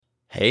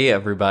Hey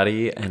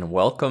everybody, and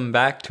welcome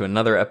back to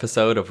another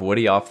episode of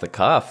Woody Off the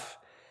Cuff.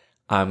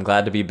 I'm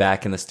glad to be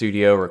back in the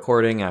studio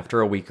recording after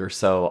a week or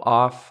so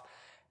off,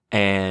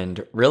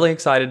 and really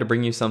excited to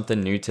bring you something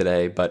new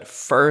today. But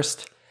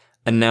first,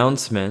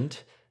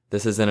 announcement.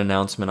 This is an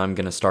announcement I'm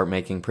going to start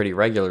making pretty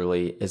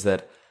regularly, is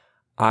that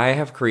I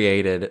have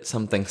created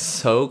something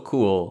so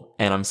cool,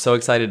 and I'm so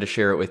excited to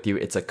share it with you.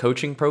 It's a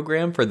coaching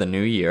program for the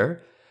new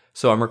year.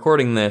 So I'm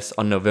recording this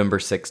on November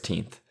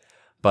 16th.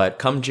 But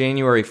come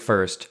January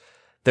 1st,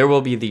 there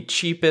will be the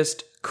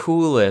cheapest,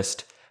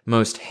 coolest,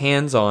 most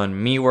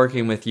hands-on me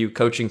working with you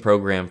coaching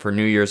program for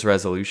New Year's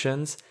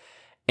resolutions.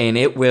 And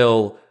it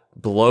will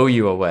blow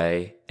you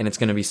away. And it's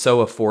going to be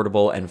so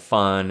affordable and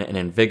fun and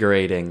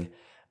invigorating.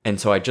 And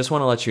so I just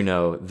want to let you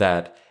know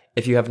that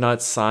if you have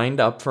not signed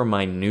up for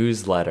my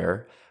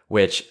newsletter,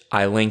 which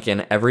I link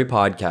in every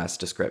podcast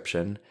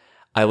description,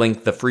 I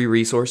link the free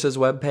resources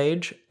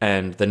webpage,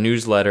 and the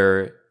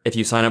newsletter, if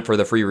you sign up for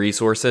the free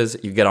resources,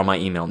 you get on my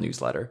email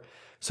newsletter.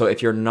 So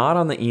if you're not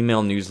on the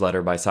email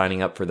newsletter by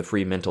signing up for the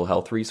free mental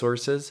health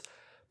resources,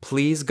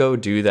 please go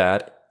do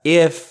that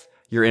if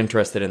you're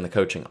interested in the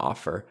coaching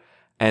offer.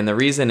 And the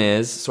reason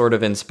is sort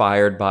of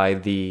inspired by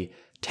the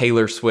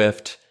Taylor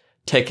Swift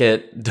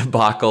ticket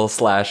debacle /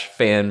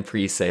 fan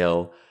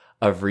presale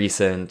of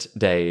recent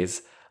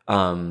days.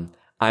 I'm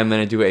going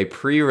to do a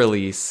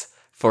pre-release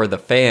for the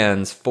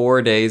fans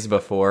 4 days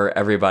before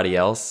everybody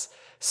else.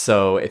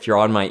 So if you're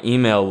on my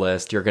email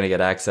list, you're going to get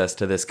access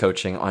to this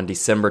coaching on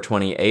December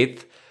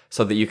 28th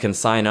so that you can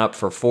sign up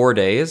for 4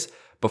 days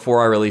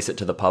before I release it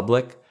to the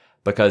public.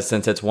 Because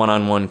since it's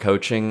one-on-one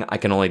coaching, I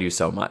can only do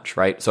so much,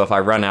 right? So if I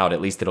run out, at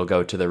least it'll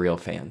go to the real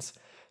fans.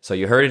 So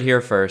you heard it here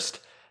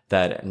first,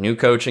 that new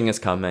coaching is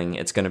coming.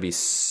 It's going to be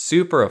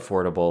super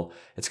affordable.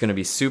 It's going to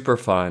be super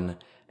fun,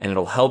 and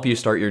it'll help you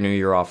start your new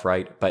year off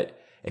right. But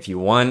if you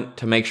want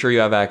to make sure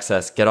you have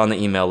access, get on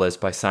the email list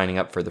by signing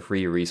up for the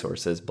free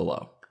resources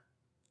below.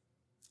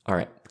 All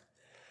right.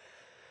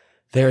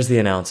 There's the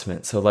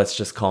announcement. So let's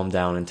just calm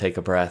down and take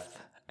a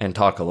breath and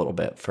talk a little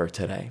bit for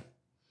today.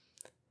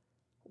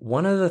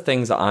 One of the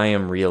things I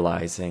am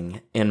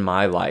realizing in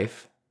my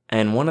life,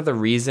 and one of the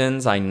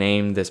reasons I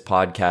named this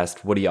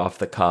podcast Woody Off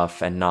the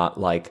Cuff and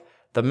not like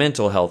the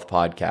Mental Health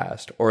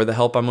Podcast or the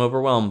Help I'm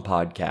Overwhelmed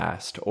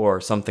Podcast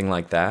or something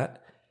like that,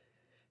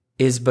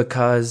 is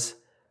because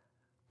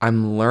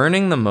I'm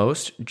learning the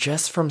most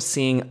just from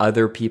seeing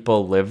other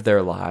people live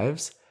their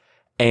lives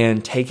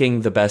and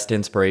taking the best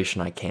inspiration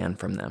I can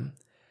from them.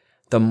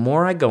 The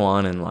more I go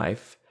on in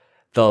life,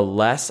 the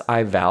less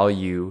I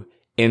value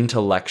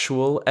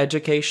intellectual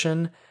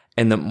education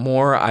and the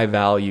more I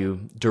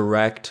value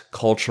direct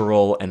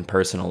cultural and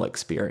personal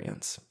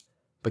experience.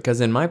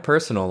 Because in my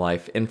personal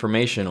life,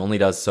 information only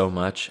does so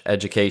much,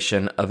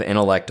 education of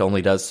intellect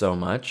only does so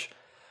much,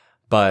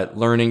 but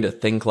learning to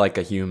think like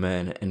a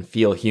human and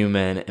feel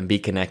human and be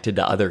connected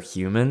to other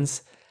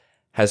humans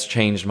has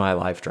changed my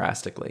life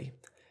drastically.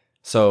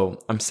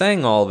 So I'm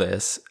saying all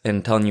this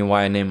and telling you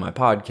why I named my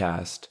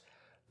podcast,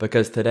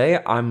 because today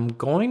I'm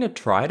going to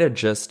try to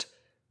just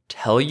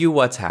tell you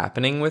what's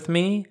happening with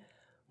me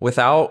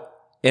without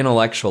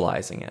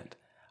intellectualizing it.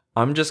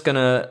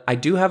 I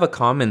do have a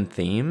common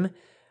theme,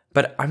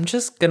 but I'm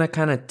just going to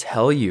kind of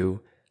tell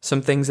you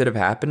some things that have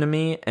happened to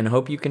me and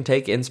hope you can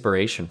take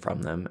inspiration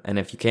from them. And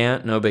if you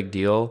can't, no big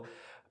deal.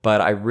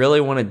 But I really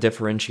want to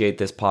differentiate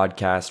this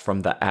podcast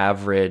from the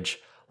average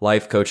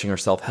life coaching or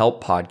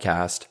self-help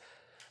podcast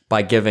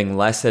by giving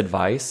less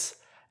advice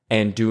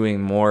and doing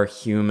more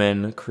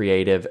human,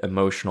 creative,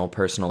 emotional,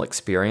 personal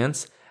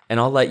experience. And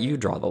I'll let you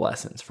draw the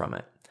lessons from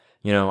it.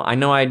 You know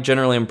I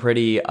generally am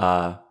pretty,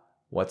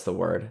 what's the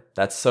word?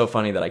 That's so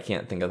funny that I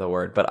can't think of the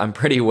word, but I'm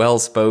pretty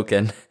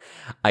well-spoken,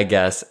 I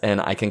guess, and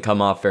I can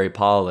come off very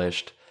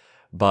polished.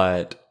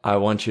 But I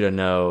want you to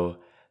know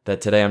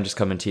that today I'm just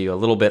coming to you a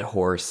little bit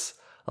hoarse,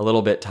 a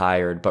little bit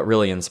tired, but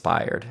really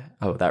inspired.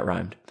 Oh, that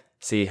rhymed.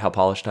 See how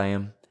polished I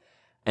am?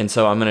 And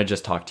so I'm going to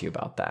just talk to you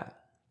about that.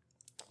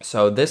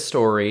 So this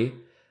story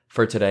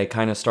for today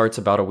kind of starts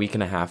about a week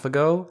and a half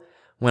ago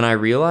when I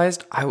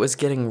realized I was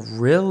getting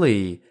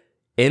really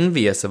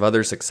envious of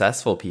other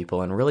successful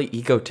people and really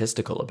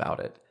egotistical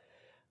about it.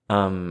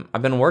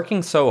 I've been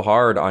working so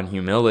hard on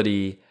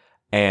humility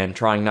and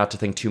trying not to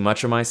think too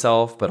much of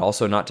myself, but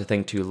also not to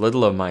think too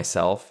little of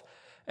myself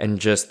and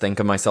just think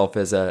of myself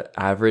as an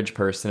average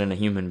person and a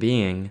human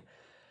being.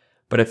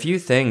 But a few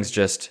things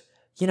just,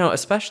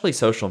 especially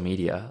social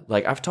media.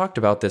 Like I've talked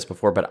about this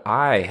before, but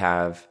I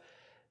have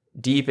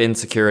deep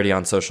insecurity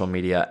on social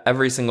media.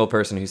 Every single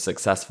person who's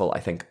successful, I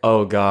think,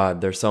 oh God,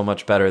 they're so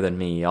much better than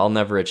me. I'll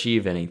never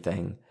achieve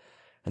anything.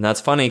 And that's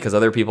funny because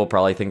other people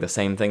probably think the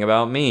same thing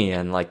about me.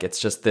 And like, it's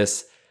just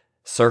this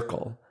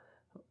circle.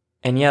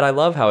 And yet I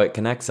love how it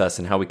connects us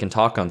and how we can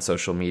talk on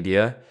social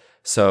media.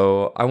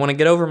 So I want to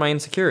get over my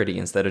insecurity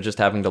instead of just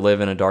having to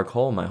live in a dark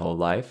hole my whole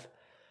life.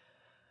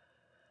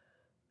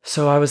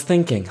 So I was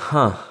thinking,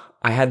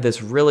 I had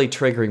this really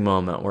triggering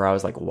moment where I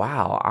was like,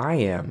 wow, I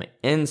am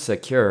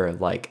insecure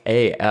like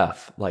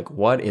AF. Like,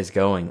 what is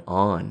going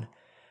on?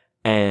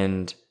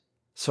 And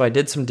So I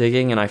did some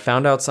digging and I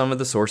found out some of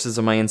the sources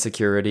of my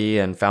insecurity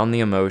and found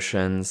the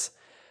emotions.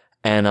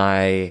 And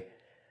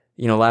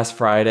last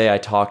Friday I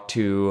talked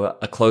to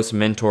a close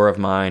mentor of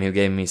mine who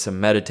gave me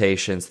some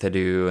meditations to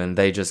do, and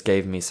they just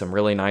gave me some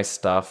really nice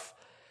stuff.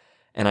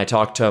 And I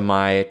talked to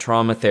my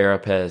trauma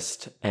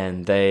therapist,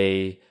 and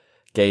they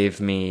gave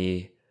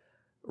me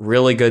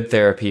really good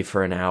therapy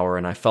for an hour,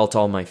 and I felt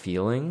all my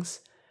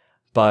feelings.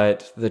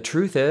 But the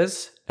truth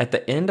is, at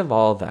the end of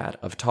all that,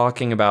 of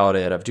talking about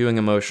it, of doing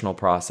emotional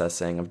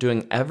processing, of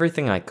doing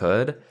everything I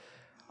could,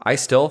 I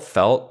still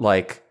felt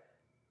like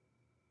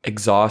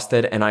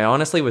exhausted. And I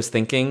honestly was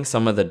thinking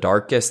some of the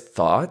darkest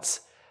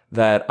thoughts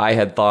that I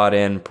had thought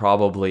in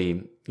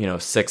probably,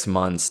 6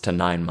 months to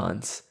 9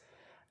 months.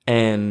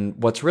 And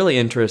what's really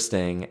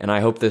interesting, and I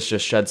hope this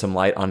just sheds some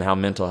light on how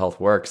mental health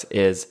works,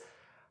 is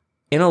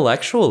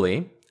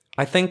intellectually,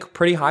 I think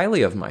pretty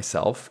highly of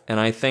myself.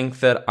 And I think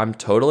that I'm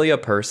totally a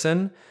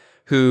person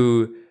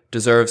who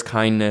deserves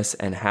kindness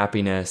and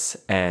happiness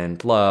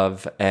and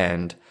love.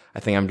 And I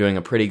think I'm doing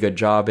a pretty good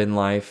job in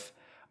life.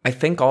 I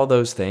think all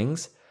those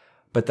things,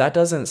 but that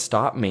doesn't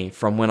stop me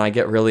from when I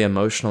get really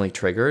emotionally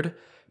triggered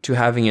to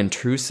having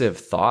intrusive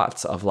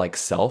thoughts of like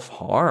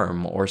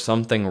self-harm or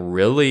something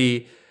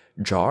really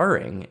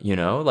jarring,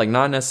 like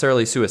not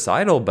necessarily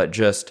suicidal, but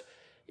just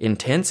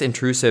intense,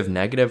 intrusive,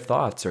 negative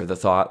thoughts, or the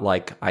thought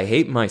like, I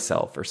hate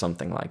myself or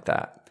something like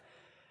that.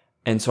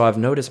 And so I've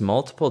noticed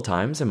multiple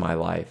times in my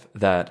life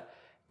that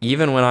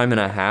even when I'm in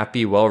a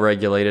happy,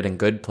 well-regulated, and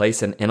good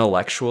place and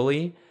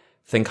intellectually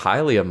think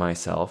highly of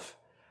myself,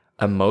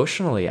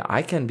 emotionally,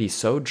 I can be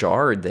so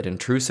jarred that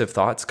intrusive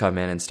thoughts come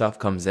in and stuff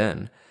comes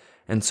in.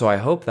 And so I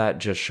hope that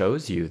just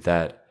shows you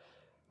that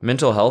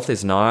mental health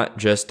is not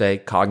just a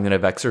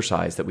cognitive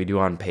exercise that we do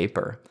on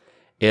paper.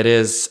 It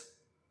is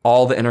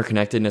all the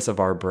interconnectedness of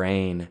our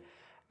brain,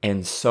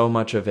 and so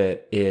much of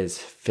it is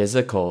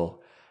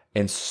physical,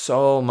 and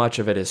so much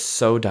of it is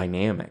so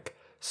dynamic.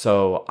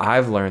 So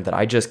I've learned that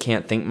I just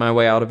can't think my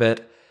way out of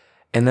it.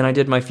 And then I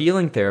did my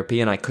feeling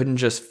therapy and I couldn't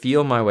just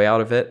feel my way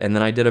out of it. And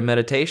then I did a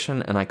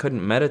meditation and I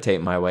couldn't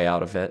meditate my way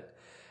out of it.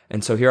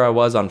 And so here I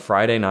was on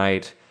Friday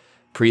night.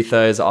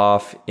 Preetha is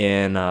off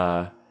in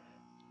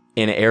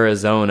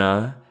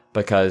Arizona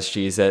because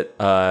she's at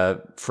a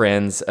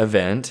friend's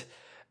event.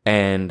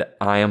 And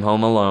I am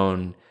home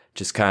alone,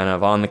 just kind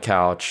of on the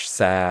couch,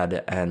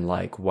 sad, and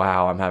like,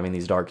 wow, I'm having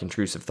these dark,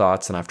 intrusive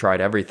thoughts, and I've tried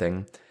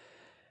everything.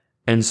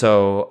 And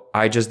so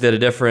I just did a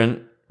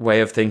different way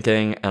of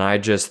thinking, and I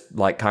just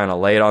like kind of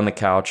laid on the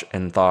couch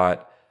and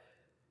thought,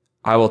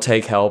 I will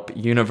take help.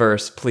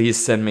 Universe,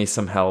 please send me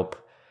some help.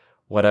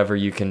 Whatever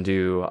you can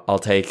do, I'll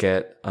take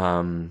it.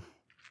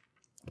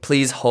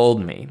 Please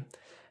hold me.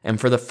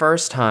 And for the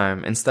first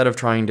time, instead of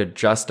trying to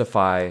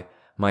justify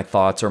my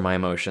thoughts or my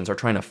emotions or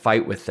trying to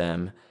fight with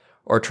them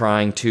or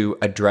trying to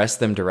address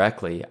them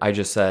directly, I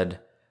just said,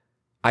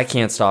 I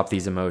can't stop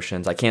these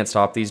emotions. I can't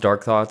stop these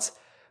dark thoughts,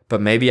 but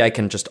maybe I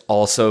can just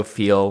also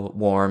feel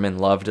warm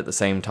and loved at the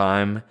same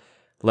time.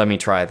 Let me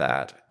try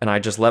that. And I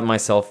just let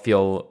myself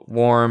feel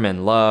warm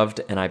and loved.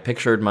 And I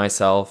pictured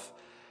myself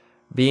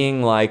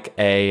being like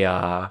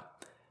a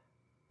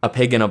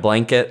pig in a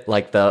blanket,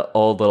 like the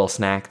old little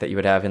snack that you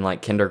would have in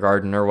like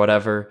kindergarten or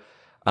whatever.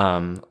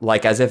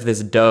 Like as if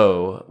this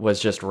dough was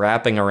just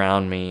wrapping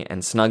around me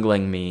and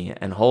snuggling me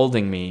and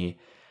holding me.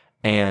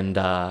 And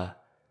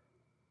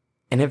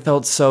it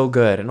felt so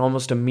good. And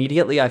almost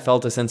immediately I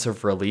felt a sense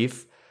of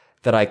relief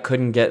that I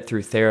couldn't get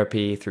through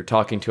therapy, through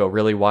talking to a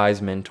really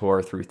wise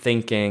mentor, through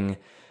thinking,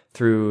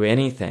 through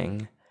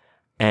anything.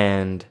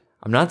 And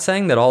I'm not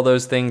saying that all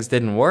those things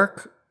didn't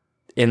work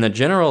in the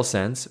general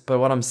sense, but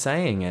what I'm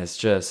saying is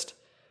just,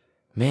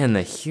 man,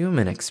 the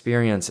human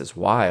experience is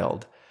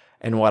wild.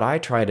 And what I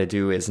try to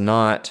do is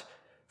not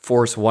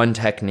force one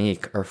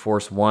technique or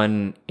force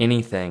one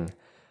anything,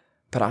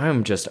 but I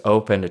am just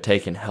open to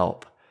taking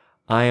help.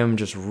 I am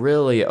just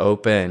really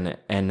open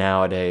and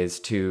nowadays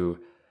to,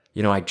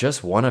 I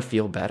just want to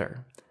feel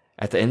better.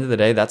 At the end of the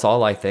day, that's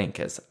all I think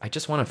is I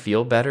just want to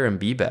feel better and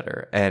be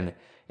better. And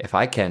if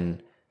I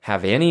can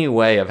have any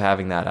way of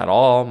having that at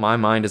all, my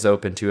mind is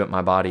open to it.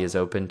 My body is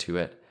open to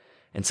it.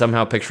 And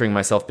somehow picturing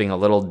myself being a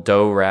little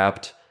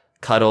dough-wrapped,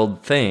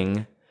 cuddled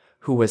thing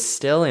who was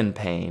still in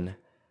pain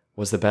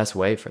was the best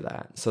way for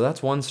that. So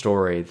that's one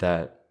story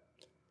that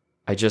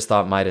I just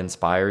thought might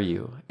inspire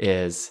you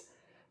is,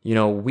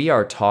 we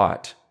are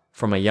taught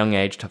from a young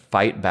age to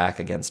fight back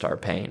against our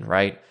pain,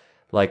 right?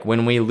 Like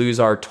when we lose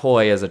our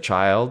toy as a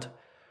child,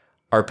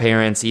 our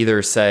parents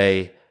either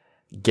say,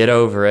 get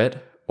over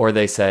it, or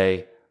they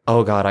say,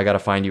 oh God, I got to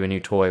find you a new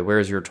toy.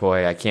 Where's your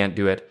toy? I can't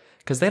do it.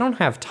 Because they don't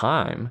have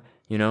time,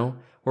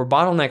 We're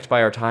bottlenecked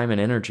by our time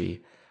and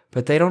energy.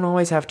 But they don't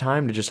always have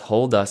time to just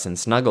hold us and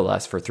snuggle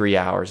us for 3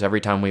 hours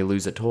every time we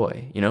lose a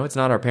toy. It's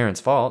not our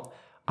parents' fault.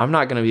 I'm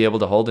not going to be able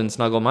to hold and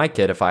snuggle my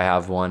kid if I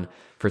have one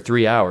for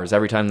 3 hours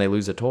every time they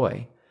lose a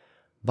toy.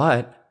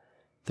 But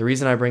the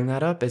reason I bring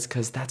that up is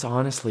because that's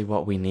honestly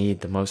what we need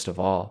the most of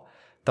all.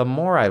 The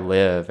more I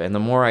live and the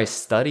more I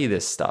study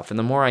this stuff and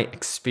the more I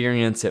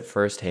experience it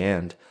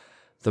firsthand,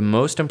 the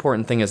most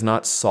important thing is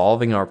not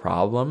solving our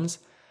problems,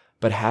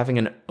 but having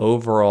an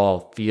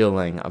overall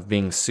feeling of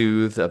being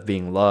soothed, of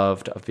being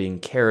loved, of being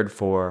cared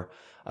for,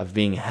 of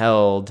being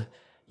held,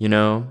 you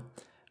know?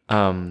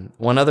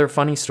 One other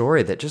funny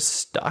story that just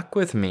stuck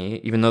with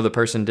me, even though the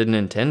person didn't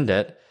intend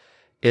it,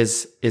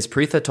 is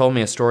Preetha told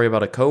me a story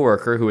about a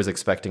coworker who was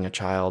expecting a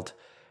child.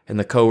 And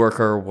the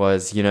coworker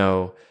was,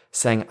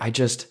 saying,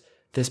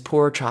 this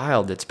poor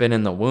child, it's been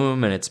in the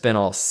womb and it's been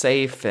all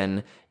safe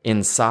and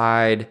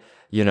inside,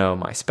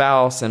 my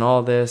spouse and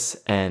all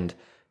this. And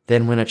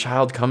then when a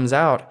child comes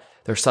out,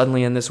 they're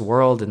suddenly in this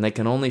world and they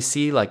can only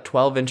see like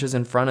 12 inches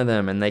in front of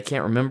them and they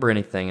can't remember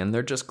anything and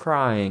they're just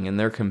crying and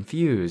they're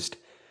confused.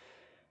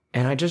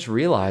 And I just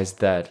realized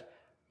that,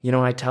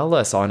 I tell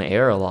us on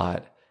air a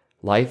lot,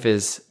 life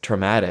is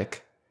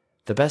traumatic.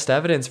 The best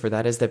evidence for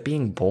that is that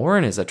being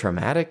born is a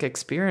traumatic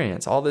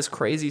experience. All this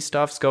crazy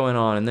stuff's going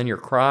on and then you're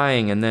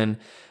crying and then,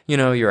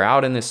 you're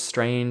out in this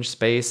strange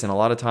space. And a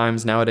lot of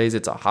times nowadays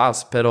it's a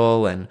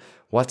hospital and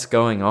what's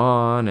going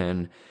on.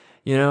 And,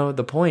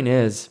 the point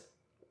is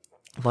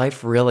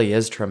life really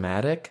is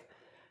traumatic.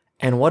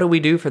 And what do we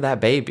do for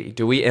that baby?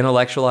 Do we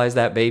intellectualize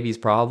that baby's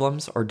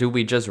problems or do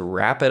we just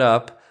wrap it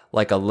up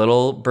like a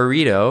little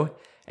burrito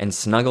and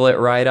snuggle it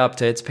right up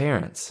to its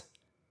parents?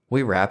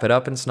 We wrap it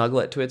up and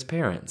snuggle it to its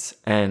parents.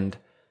 And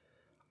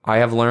I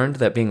have learned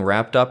that being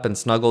wrapped up and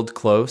snuggled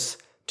close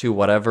to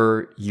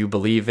whatever you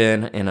believe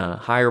in a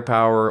higher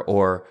power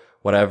or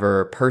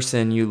whatever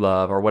person you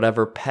love or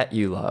whatever pet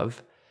you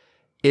love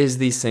is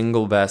the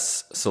single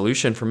best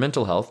solution for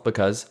mental health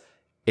because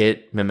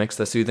it mimics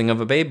the soothing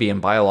of a baby.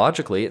 And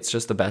biologically, it's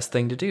just the best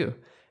thing to do.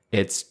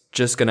 It's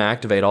just going to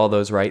activate all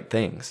those right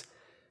things.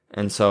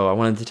 And so I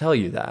wanted to tell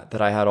you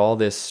that I had all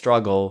this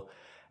struggle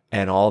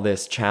and all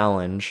this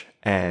challenge.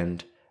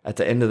 And at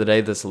the end of the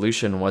day, the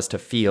solution was to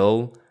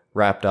feel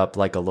wrapped up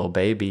like a little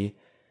baby.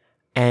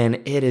 And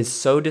it is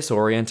so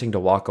disorienting to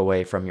walk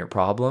away from your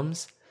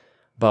problems.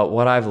 But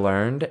what I've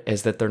learned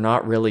is that they're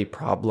not really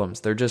problems.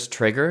 They're just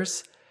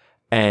triggers.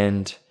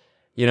 And,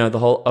 the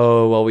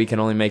whole, we can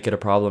only make it a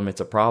problem,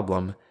 it's a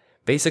problem.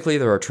 Basically,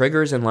 there are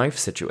triggers in life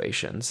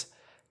situations.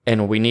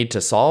 And we need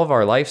to solve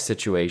our life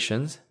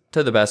situations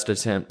to the best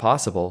extent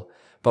possible.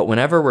 But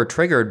whenever we're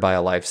triggered by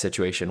a life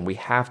situation, we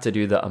have to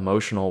do the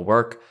emotional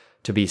work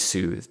to be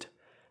soothed.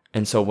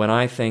 And so when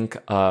I think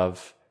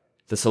of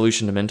the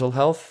solution to mental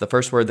health, the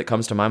first word that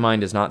comes to my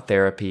mind is not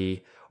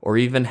therapy or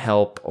even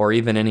help or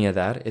even any of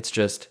that. It's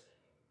just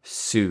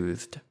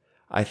soothed.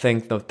 I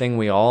think the thing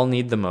we all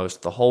need the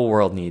most, the whole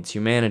world needs,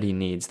 humanity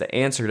needs, the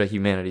answer to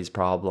humanity's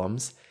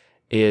problems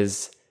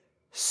is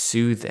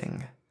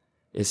soothing.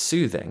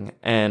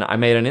 And I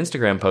made an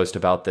Instagram post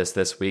about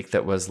this week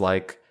that was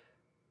like,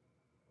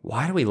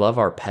 why do we love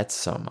our pets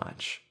so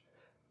much?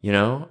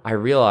 I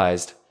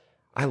realized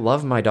I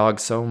love my dog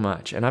so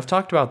much. And I've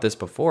talked about this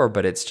before,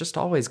 but it's just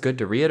always good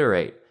to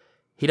reiterate.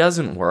 He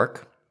doesn't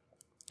work.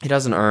 He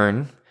doesn't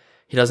earn.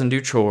 He doesn't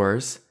do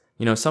chores.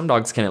 Some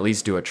dogs can at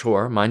least do a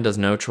chore. Mine does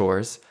no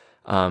chores.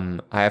 I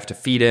have to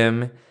feed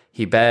him.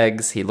 He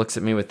begs. He looks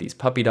at me with these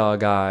puppy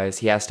dog eyes.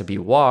 He has to be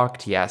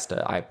walked.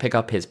 I pick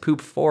up his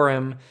poop for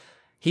him.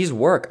 He's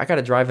work. I got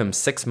to drive him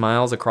 6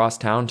 miles across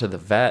town to the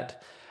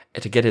vet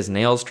to get his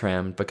nails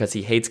trimmed because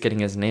he hates getting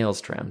his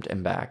nails trimmed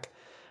and back.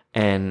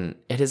 And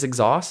it is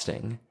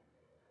exhausting.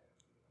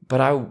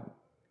 But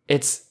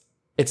it's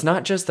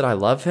not just that I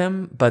love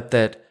him, but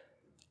that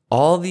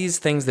all these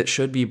things that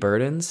should be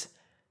burdens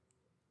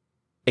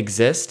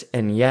exist,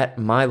 and yet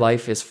my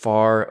life is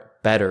far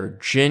better,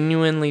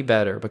 genuinely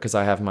better, because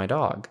I have my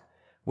dog,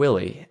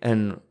 Willie.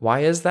 And why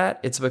is that?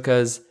 It's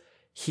because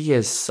he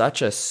is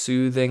such a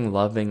soothing,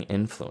 loving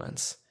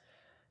influence.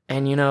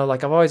 And,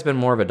 I've always been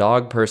more of a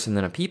dog person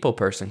than a people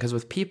person, because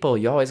with people,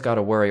 you always got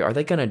to worry, are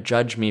they going to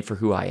judge me for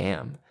who I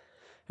am?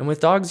 And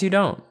with dogs, you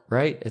don't,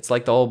 right? It's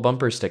like the old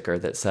bumper sticker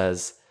that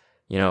says,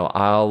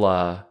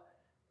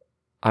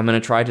 I'm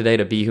going to try today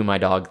to be who my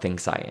dog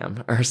thinks I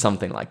am, or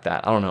something like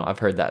that. I don't know. I've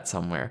heard that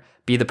somewhere.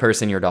 Be the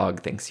person your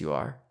dog thinks you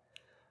are.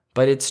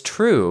 But it's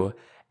true.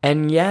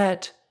 And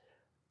yet,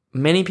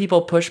 many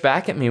people push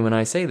back at me when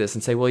I say this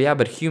and say, well, yeah,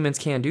 but humans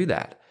can't do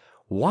that.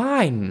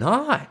 Why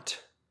not?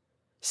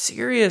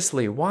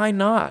 Seriously, why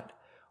not?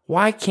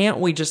 Why can't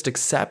we just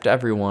accept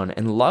everyone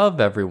and love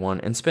everyone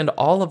and spend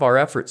all of our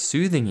effort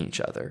soothing each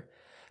other?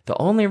 The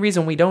only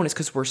reason we don't is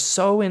because we're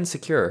so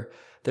insecure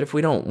that if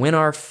we don't win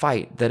our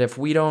fight, that if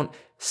we don't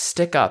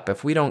stick up,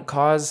 if we don't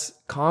cause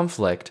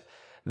conflict,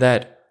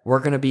 that we're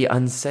going to be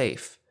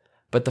unsafe.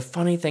 But the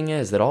funny thing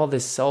is that all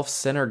this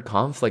self-centered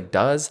conflict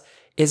does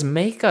is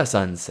make us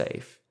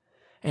unsafe.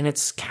 And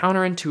it's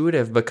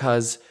counterintuitive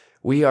because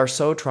we are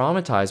so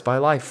traumatized by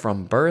life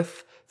from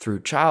birth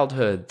through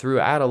childhood, through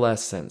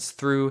adolescence,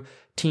 through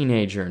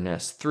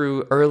teenagerness,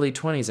 through early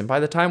 20s. And by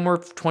the time we're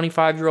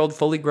 25-year-old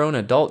fully grown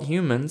adult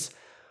humans,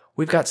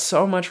 we've got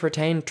so much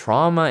retained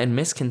trauma and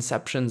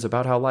misconceptions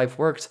about how life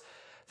works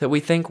that we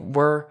think we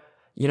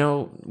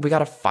got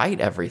to fight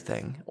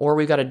everything, or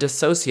we got to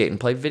dissociate and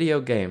play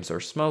video games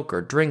or smoke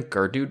or drink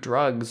or do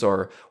drugs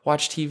or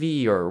watch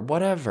TV or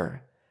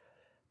whatever.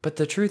 But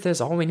the truth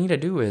is, all we need to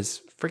do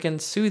is freaking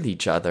soothe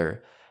each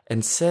other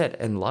and sit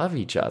and love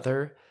each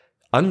other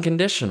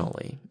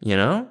unconditionally, you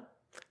know?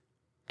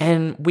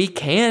 And we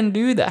can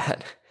do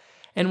that.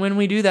 And when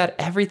we do that,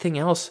 everything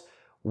else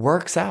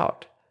works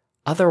out.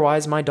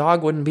 Otherwise, my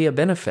dog wouldn't be a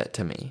benefit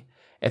to me.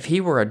 If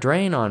he were a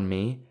drain on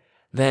me,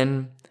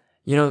 then,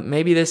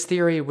 maybe this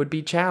theory would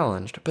be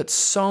challenged. But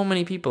so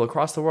many people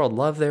across the world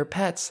love their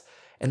pets,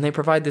 and they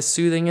provide this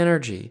soothing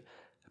energy.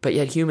 But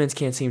yet humans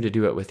can't seem to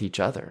do it with each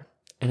other.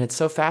 And it's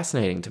so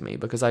fascinating to me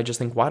because I just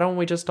think, why don't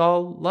we just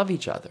all love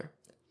each other?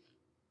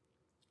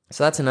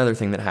 So that's another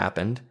thing that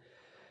happened.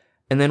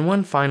 And then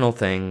one final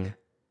thing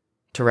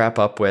to wrap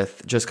up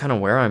with, just kind of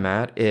where I'm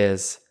at,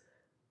 is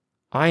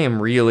I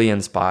am really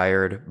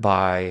inspired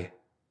by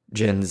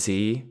Gen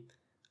Z.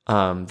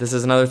 This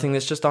is another thing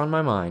that's just on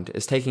my mind,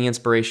 is taking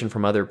inspiration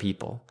from other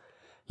people.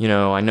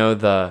 I know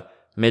the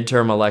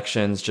midterm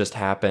elections just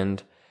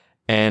happened,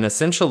 and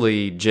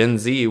essentially Gen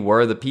Z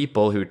were the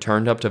people who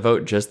turned up to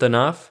vote just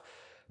enough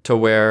to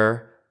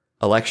where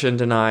election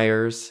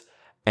deniers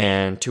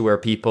and to where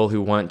people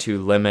who want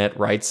to limit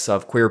rights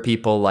of queer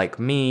people like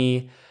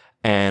me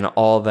and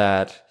all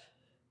that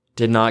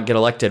did not get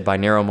elected by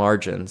narrow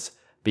margins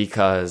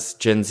because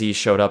Gen Z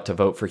showed up to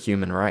vote for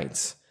human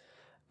rights.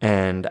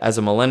 And as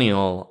a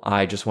millennial,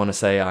 I just want to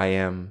say I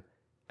am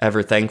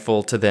ever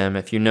thankful to them.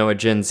 If you know a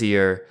Gen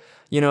Zer,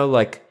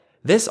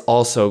 this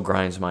also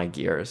grinds my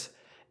gears,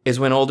 is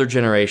when older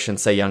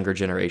generations say younger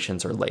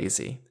generations are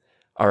lazy.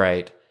 All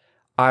right.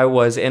 I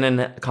was in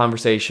a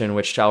conversation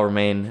which shall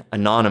remain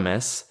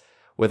anonymous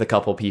with a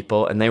couple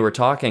people, and they were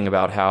talking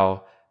about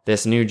how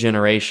this new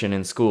generation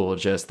in school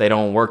they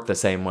don't work the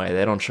same way.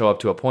 They don't show up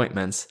to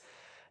appointments.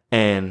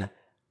 And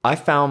I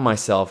found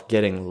myself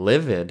getting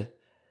livid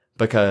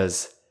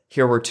because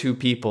here were two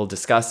people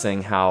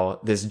discussing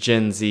how this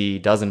Gen Z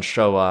doesn't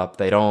show up.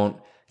 They don't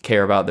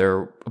care about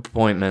their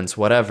appointments,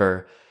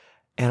 whatever.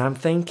 And I'm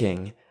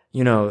thinking,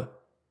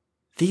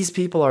 these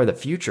people are the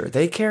future.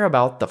 They care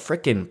about the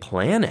frickin'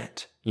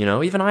 planet.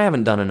 Even I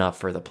haven't done enough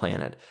for the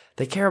planet.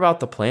 They care about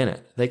the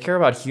planet. They care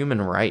about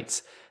human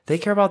rights. They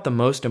care about the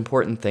most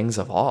important things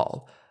of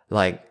all.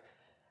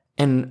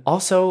 And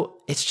also,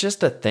 it's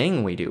just a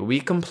thing we do. We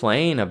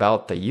complain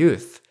about the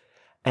youth.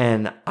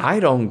 And I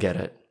don't get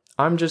it.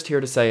 I'm just here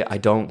to say I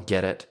don't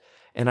get it.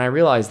 And I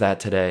realized that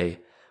today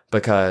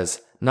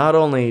because not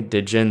only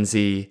did Gen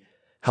Z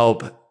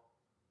help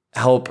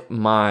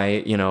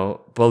my,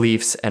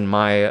 beliefs and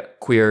my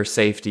queer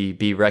safety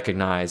be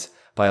recognized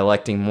by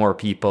electing more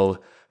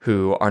people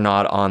who are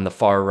not on the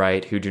far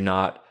right, who do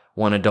not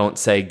want to don't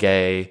say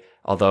gay,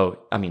 although,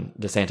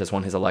 DeSantis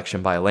won his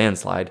election by a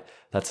landslide.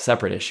 That's a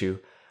separate issue.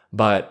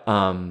 But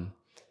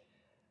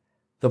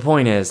the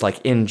point is,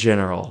 in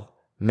general,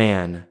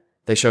 man,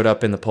 they showed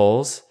up in the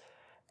polls.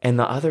 And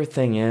the other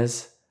thing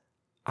is,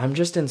 I'm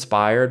just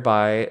inspired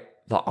by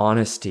the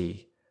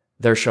honesty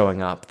they're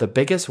showing up. The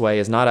biggest way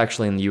is not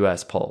actually in the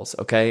U.S. polls,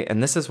 okay?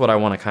 And this is what I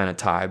want to kind of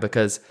tie,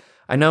 because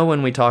I know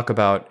when we talk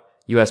about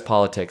U.S.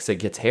 politics, it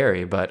gets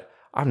hairy, but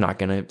I'm not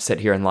going to sit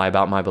here and lie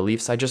about my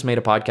beliefs. I just made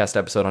a podcast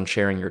episode on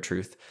sharing your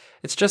truth.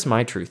 It's just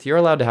my truth. You're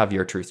allowed to have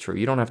your truth true.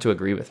 You don't have to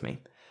agree with me.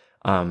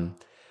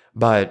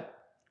 But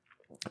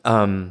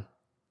can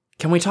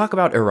we talk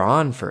about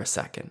Iran for a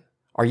second?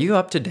 Are you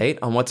up to date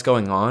on what's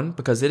going on?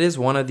 Because it is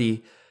one of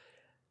the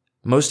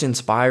most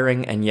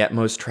inspiring and yet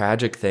most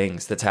tragic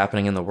things that's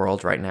happening in the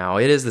world right now.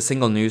 It is the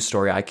single news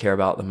story I care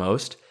about the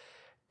most,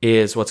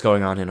 is what's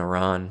going on in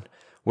Iran,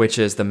 which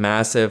is the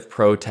massive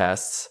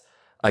protests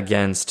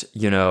against,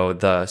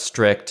 the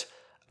strict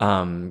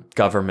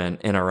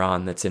government in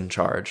Iran that's in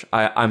charge.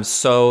 I'm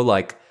so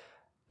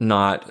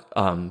not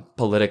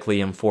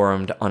politically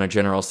informed on a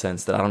general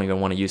sense that I don't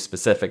even want to use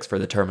specifics for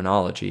the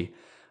terminology,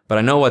 but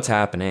I know what's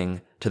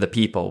happening to the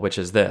people, which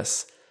is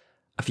this.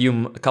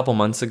 A couple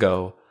months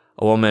ago,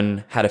 a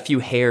woman had a few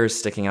hairs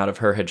sticking out of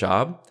her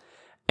hijab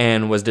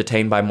and was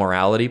detained by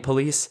morality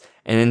police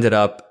and ended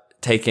up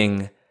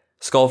taking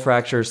skull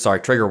fractures.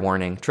 Trigger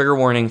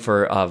warning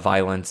for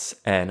violence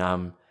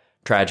and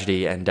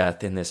tragedy and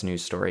death in this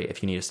news story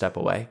if you need to step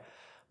away.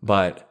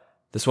 But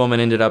this woman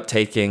ended up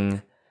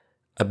taking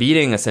a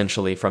beating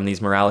essentially from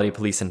these morality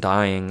police and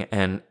dying,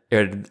 and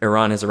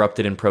Iran has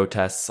erupted in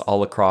protests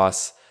all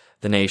across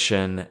the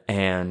nation,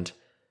 and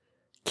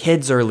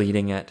kids are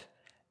leading it,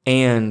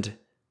 and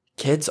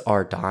kids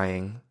are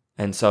dying.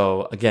 And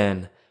so,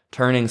 again,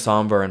 turning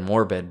somber and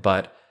morbid,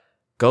 but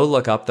go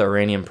look up the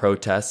Iranian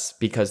protests,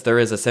 because there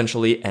is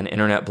essentially an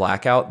internet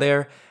blackout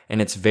there,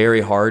 and it's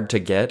very hard to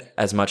get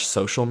as much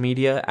social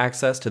media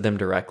access to them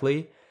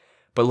directly.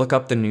 But look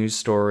up the news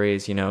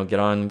stories, get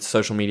on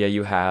social media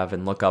you have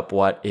and look up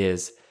what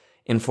is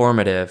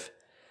informative.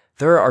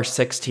 There are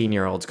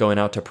 16-year-olds going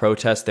out to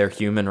protest their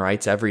human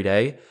rights every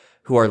day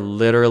who are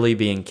literally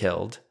being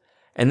killed.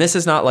 And this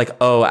is not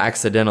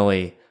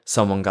accidentally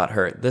someone got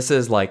hurt. This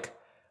is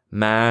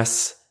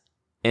mass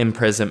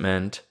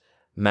imprisonment,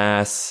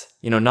 mass,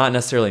 not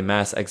necessarily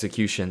mass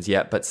executions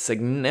yet, but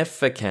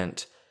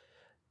significant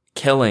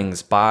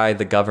killings by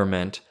the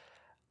government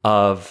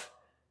of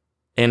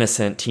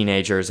innocent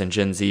teenagers and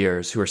Gen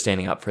Zers who are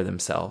standing up for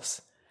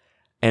themselves.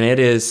 And it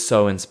is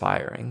so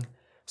inspiring.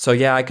 So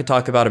yeah, I could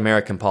talk about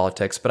American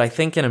politics, but I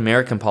think in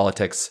American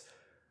politics,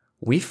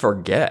 we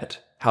forget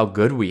how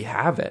good we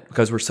have it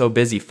because we're so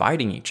busy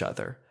fighting each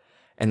other.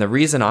 And the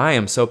reason I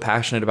am so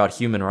passionate about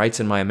human rights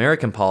in my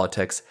American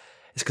politics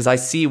is because I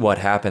see what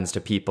happens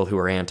to people who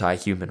are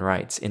anti-human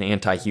rights in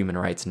anti-human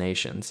rights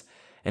nations.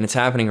 And it's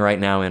happening right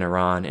now in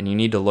Iran, and you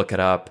need to look it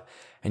up,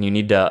 and you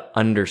need to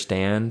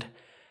understand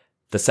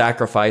the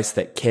sacrifice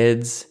that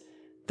kids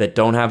that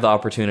don't have the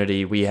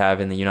opportunity we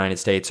have in the United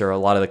States or a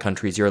lot of the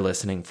countries you're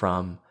listening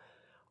from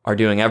are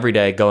doing every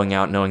day, going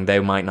out knowing they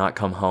might not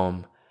come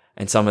home,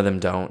 and some of them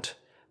don't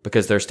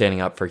because they're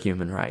standing up for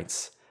human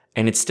rights.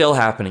 And it's still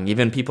happening.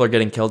 Even people are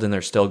getting killed and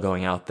they're still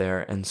going out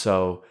there. And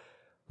so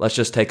let's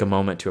just take a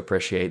moment to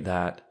appreciate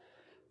that.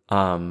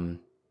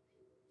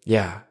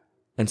 Yeah.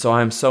 And so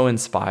I'm so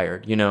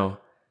inspired. You know,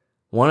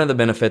 one of the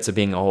benefits of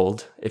being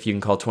old, if you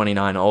can call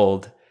 29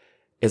 old,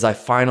 is I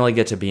finally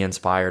get to be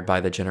inspired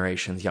by the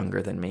generations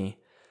younger than me.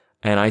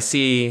 And I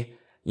see,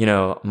 you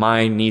know,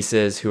 my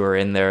nieces who are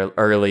in their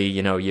early,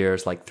 you know,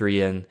 years like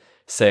 3 and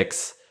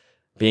 6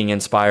 being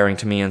inspiring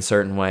to me in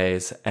certain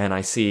ways. And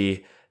I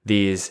see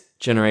these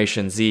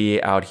Generation Z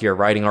out here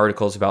writing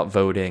articles about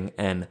voting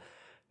and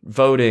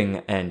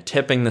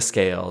tipping the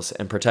scales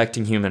and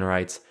protecting human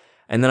rights.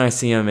 And then I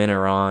see them in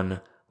Iran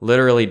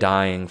literally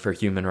dying for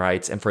human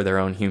rights and for their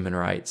own human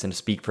rights and to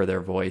speak for their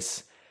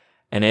voice.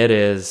 And it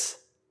is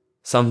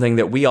something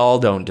that we all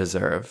don't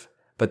deserve,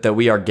 but that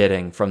we are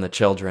getting from the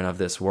children of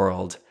this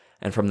world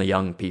and from the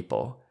young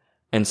people.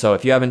 And so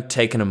if you haven't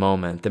taken a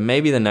moment, then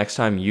maybe the next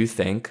time you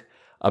think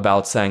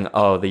about saying,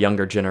 oh, the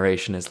younger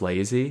generation is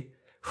lazy,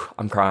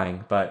 I'm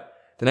crying, but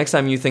the next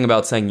time you think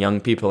about saying young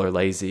people are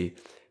lazy,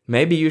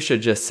 maybe you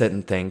should just sit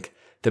and think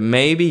that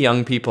maybe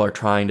young people are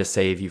trying to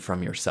save you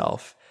from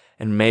yourself.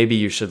 And maybe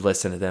you should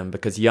listen to them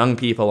because young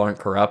people aren't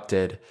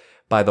corrupted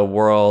by the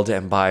world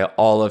and by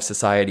all of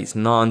society's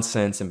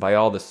nonsense and by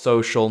all the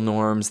social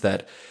norms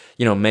that,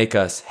 you know, make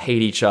us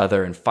hate each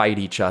other and fight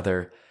each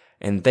other.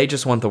 And they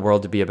just want the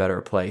world to be a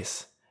better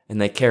place. And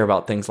they care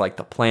about things like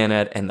the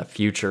planet and the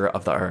future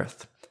of the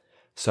earth.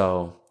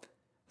 So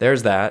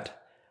there's that.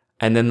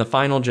 And then the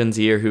final Gen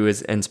Zer who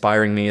is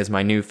inspiring me is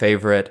my new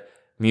favorite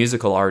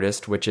musical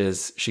artist, which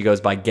is, she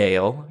goes by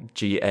Gayle,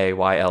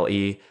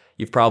 Gayle.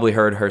 You've probably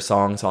heard her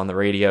songs on the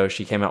radio.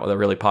 She came out with a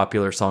really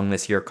popular song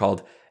this year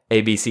called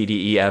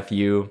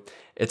ABCDEFU.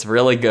 It's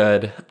really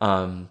good.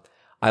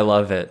 I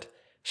love it.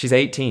 She's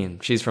 18.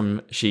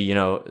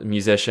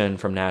 Musician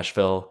from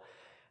Nashville.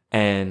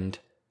 And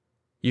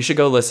you should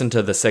go listen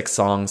to the 6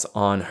 songs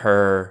on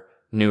her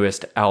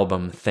newest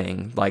album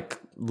thing, like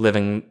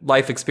Living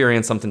Life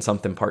Experience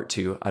something part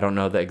 2. I don't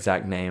know the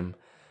exact name,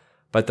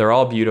 but they're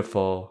all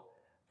beautiful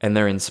and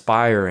they're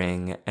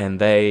inspiring and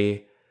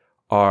they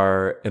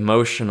are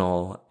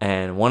emotional.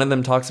 And one of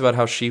them talks about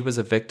how she was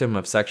a victim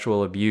of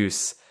sexual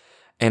abuse.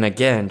 And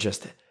again,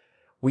 just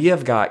we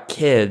have got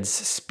kids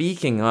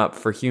speaking up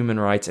for human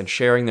rights and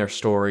sharing their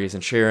stories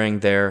and sharing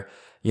their,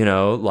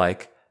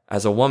 like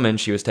as a woman,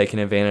 she was taken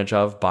advantage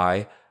of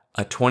by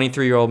a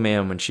 23-year-old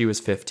man when she was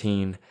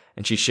 15.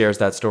 And she shares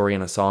that story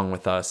in a song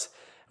with us.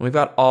 And we've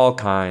got all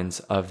kinds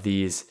of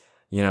these,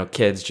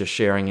 kids just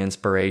sharing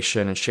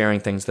inspiration and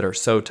sharing things that are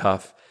so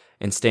tough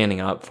and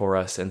standing up for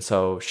us. And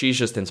so she's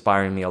just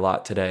inspiring me a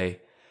lot today.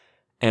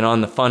 And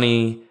on the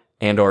funny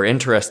and or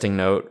interesting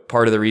note,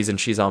 part of the reason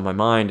she's on my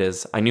mind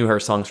is I knew her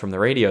songs from the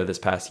radio this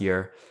past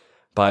year,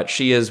 but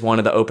she is one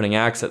of the opening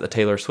acts at the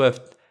Taylor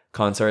Swift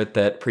concert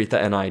that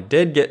Preetha and I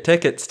did get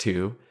tickets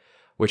to,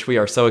 which we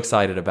are so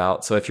excited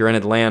about. So if you're in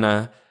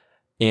Atlanta,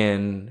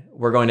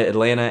 we're going to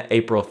Atlanta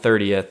April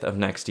 30th of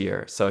next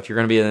year. So if you're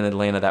going to be in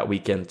Atlanta that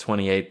weekend,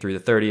 28th through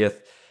the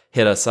 30th,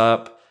 hit us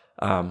up.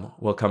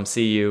 We'll come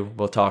see you.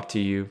 We'll talk to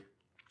you.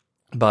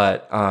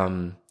 But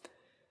the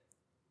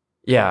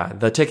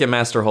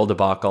Ticketmaster whole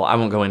debacle, I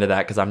won't go into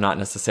that because I'm not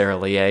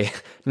necessarily a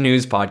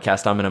news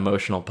podcast. I'm an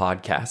emotional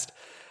podcast.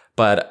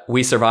 But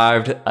we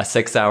survived a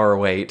 6-hour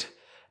wait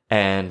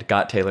and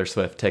got Taylor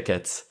Swift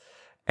tickets.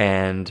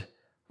 And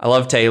I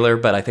love Taylor,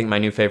 but I think my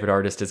new favorite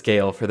artist is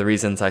Gayle for the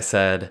reasons I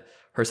said.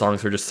 Her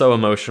songs are just so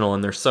emotional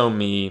and they're so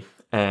me.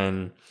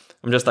 And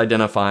I'm just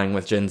identifying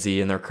with Gen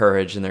Z and their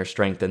courage and their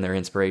strength and their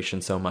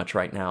inspiration so much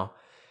right now.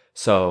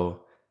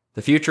 So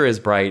the future is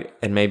bright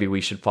and maybe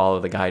we should follow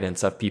the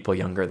guidance of people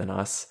younger than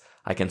us.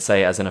 I can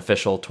say as an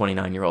official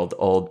 29-year-old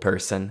old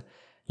person,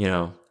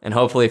 and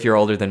hopefully if you're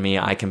older than me,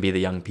 I can be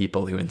the young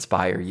people who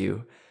inspire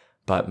you.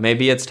 But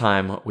maybe it's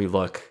time we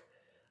look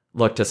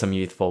to some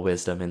youthful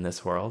wisdom in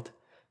this world.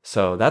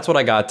 So that's what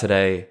I got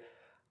today.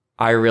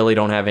 I really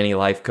don't have any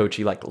life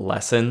coachy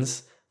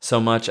lessons so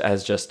much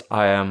as just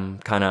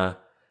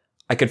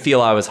I could feel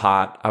I was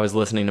hot. I was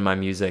listening to my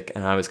music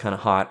and I was kind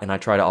of hot, and I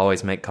try to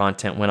always make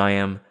content when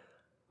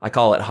I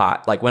call it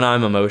hot, when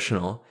I'm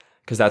emotional,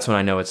 because that's when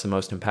I know it's the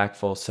most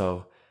impactful.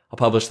 So I'll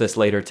publish this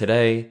later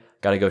today.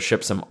 Got to go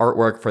ship some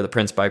artwork for the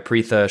Prince by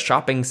Preetha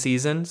shopping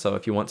season. So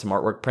if you want some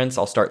artwork prints,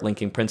 I'll start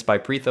linking Prince by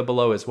Preetha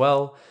below as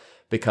well.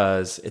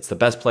 because it's the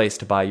best place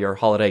to buy your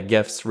holiday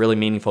gifts, really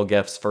meaningful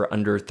gifts for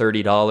under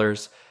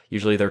 $30.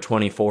 Usually they're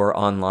 $24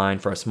 online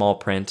for a small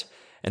print,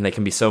 and they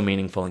can be so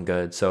meaningful and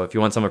good. So if you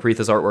want some of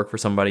Preetha's artwork for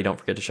somebody, don't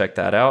forget to check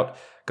that out.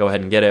 Go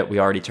ahead and get it. We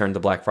already turned the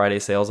Black Friday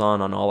sales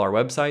on all our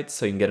websites,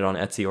 so you can get it on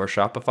Etsy or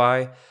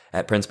Shopify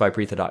at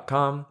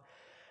printsbypreetha.com.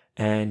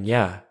 And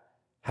yeah,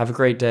 have a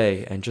great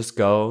day, and just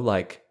go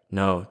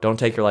no, don't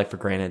take your life for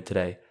granted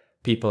today.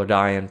 People are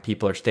dying,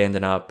 people are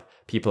standing up,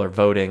 people are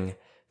voting,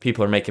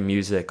 people are making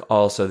music,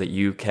 all so that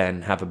you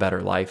can have a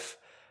better life.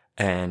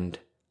 And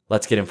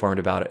let's get informed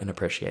about it and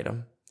appreciate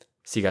them.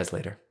 See you guys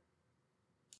later.